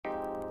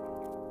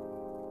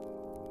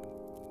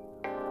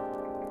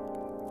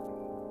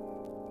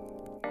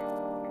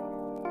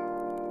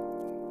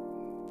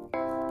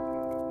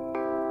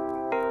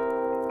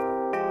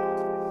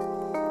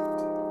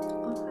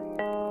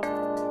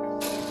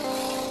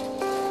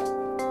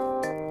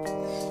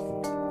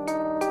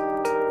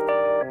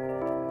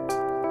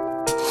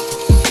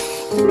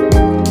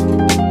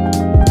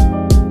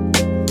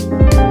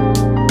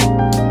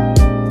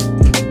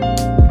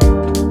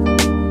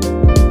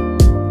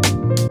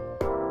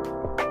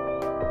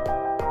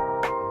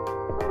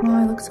Oh,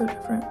 I look so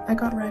different. I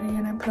got ready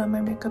and I put on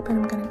my makeup and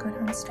I'm gonna go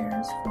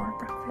downstairs for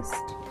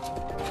breakfast.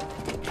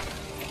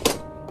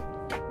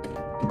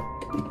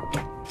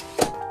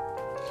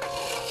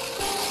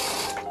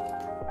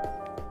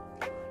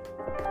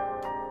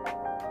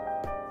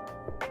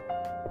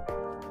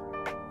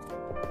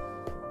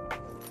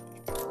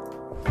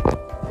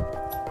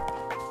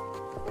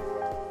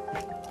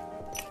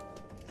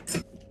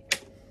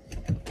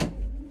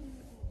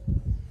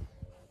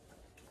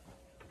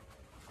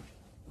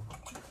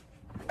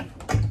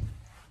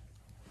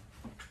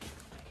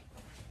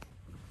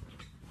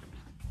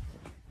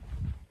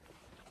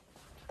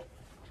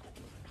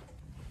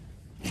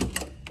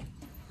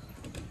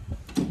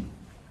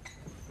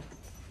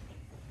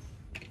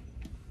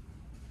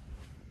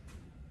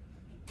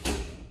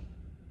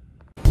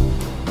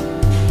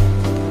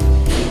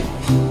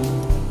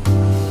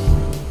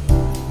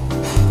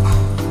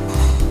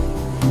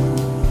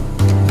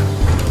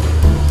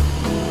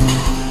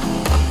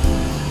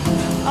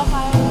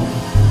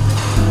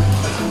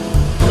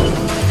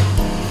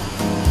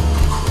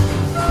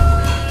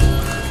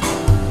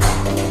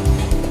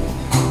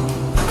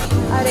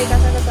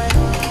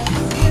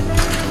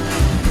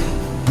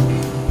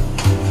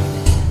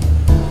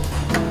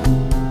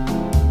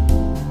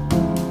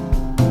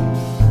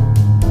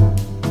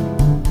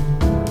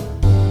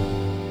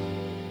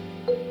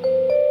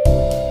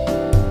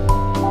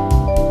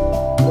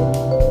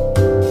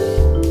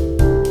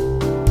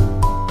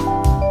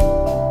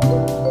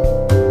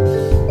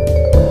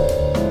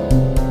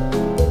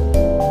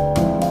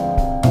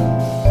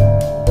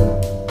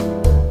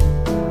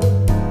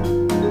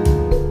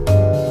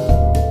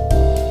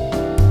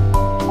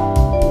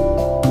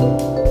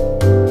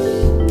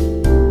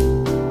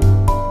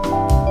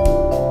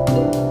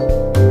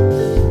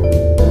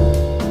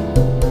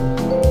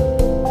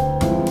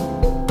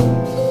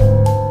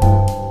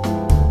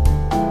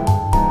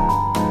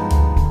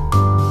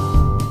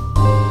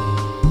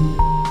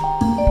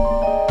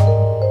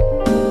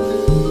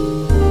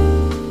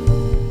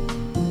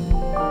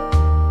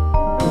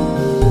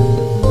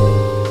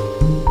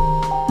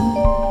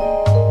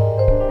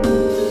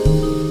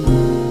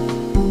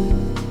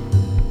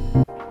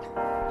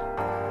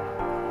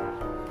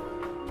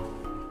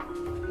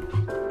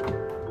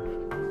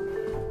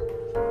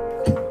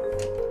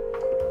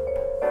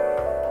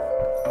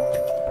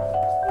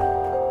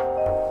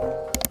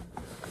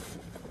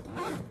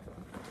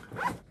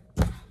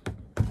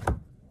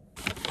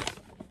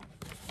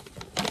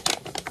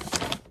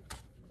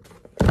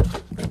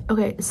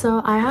 Okay,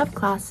 so I have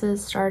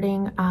classes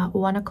starting at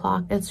 1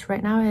 o'clock.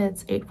 Right now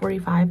it's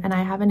 8:45 and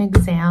I have an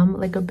exam,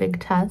 like a big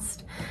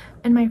test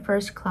in my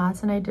first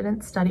class, and I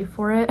didn't study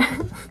for it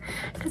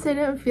because I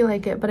didn't feel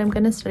like it, but I'm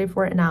gonna study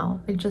for it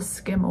now, like just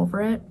skim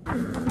over it.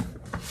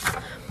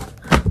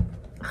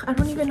 I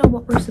don't even know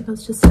what we're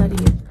supposed to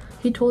study.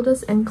 He told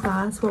us in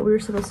class what we were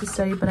supposed to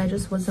study, but I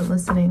just wasn't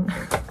listening.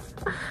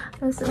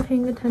 I wasn't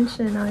paying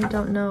attention. Now I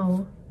don't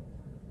know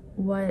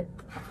what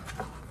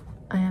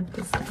I have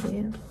to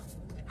study.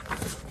 I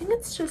think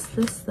it's just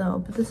this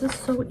though, but this is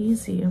so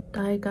easy.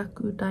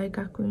 Daigaku,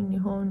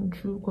 Nihon,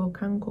 Jugo,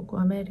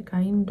 Kankoku, America,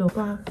 Indo.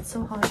 Wow, it's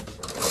so hot.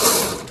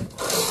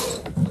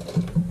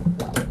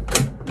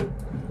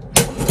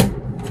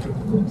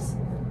 Oops.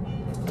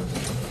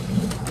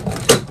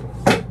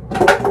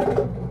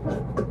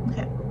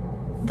 Okay.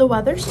 The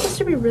weather's supposed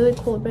to be really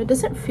cold, but it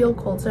doesn't feel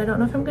cold, so I don't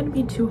know if I'm gonna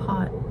be too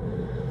hot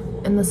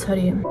in this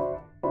hoodie.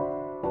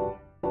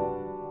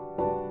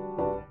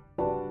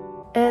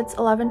 It's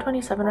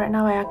 11:27 right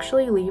now. I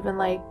actually leave in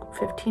like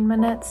 15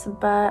 minutes,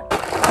 but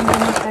I'm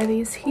gonna try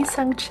these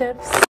Hisang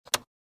chips.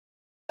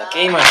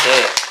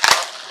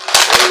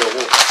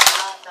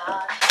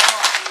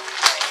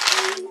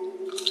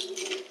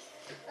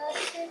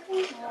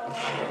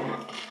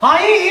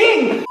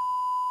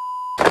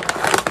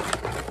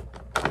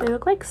 They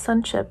look like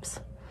sun chips.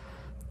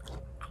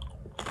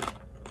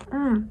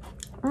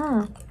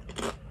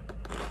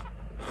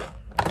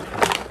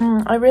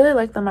 I really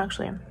like them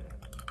actually.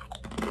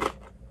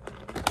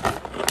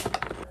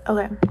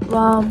 Okay,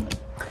 well,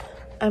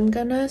 I'm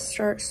gonna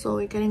start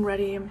slowly getting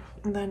ready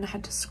and then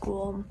head to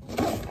school.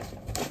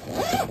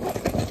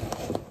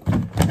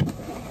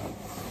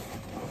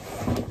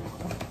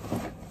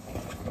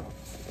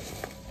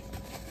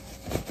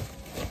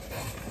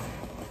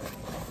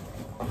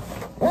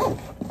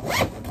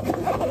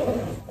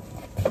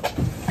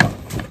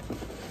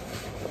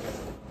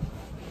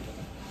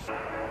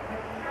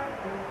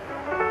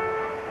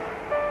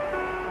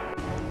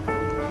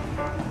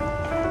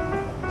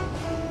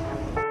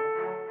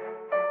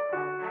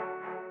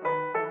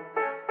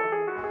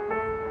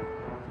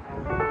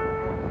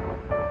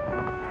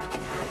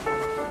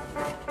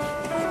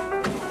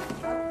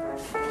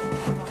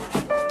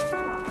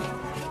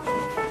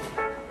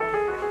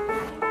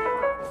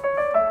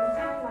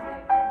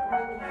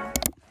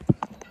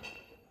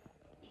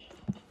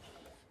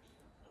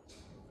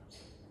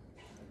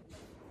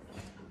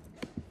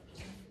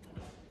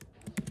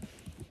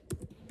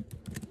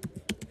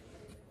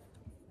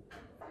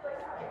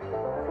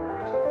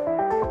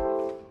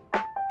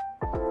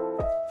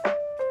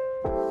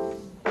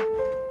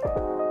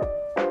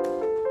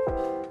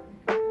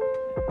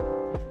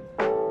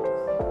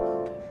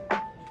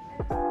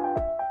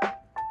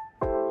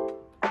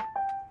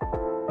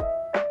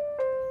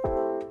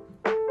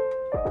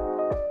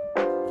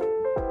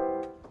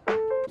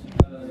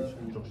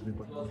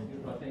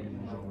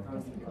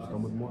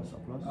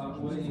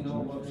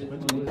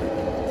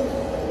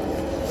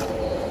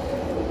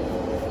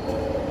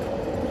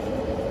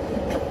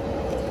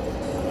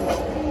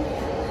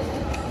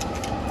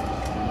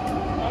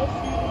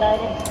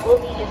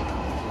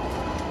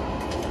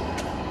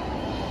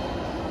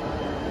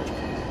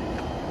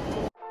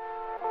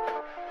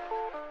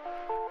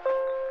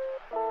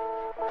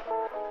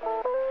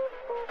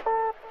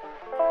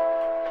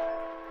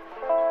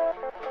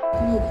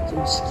 名物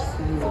の色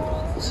彩を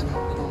失った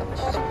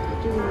主人公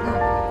というのが、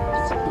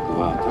僕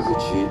は田口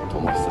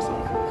智久さん、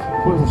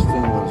これの出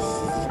演は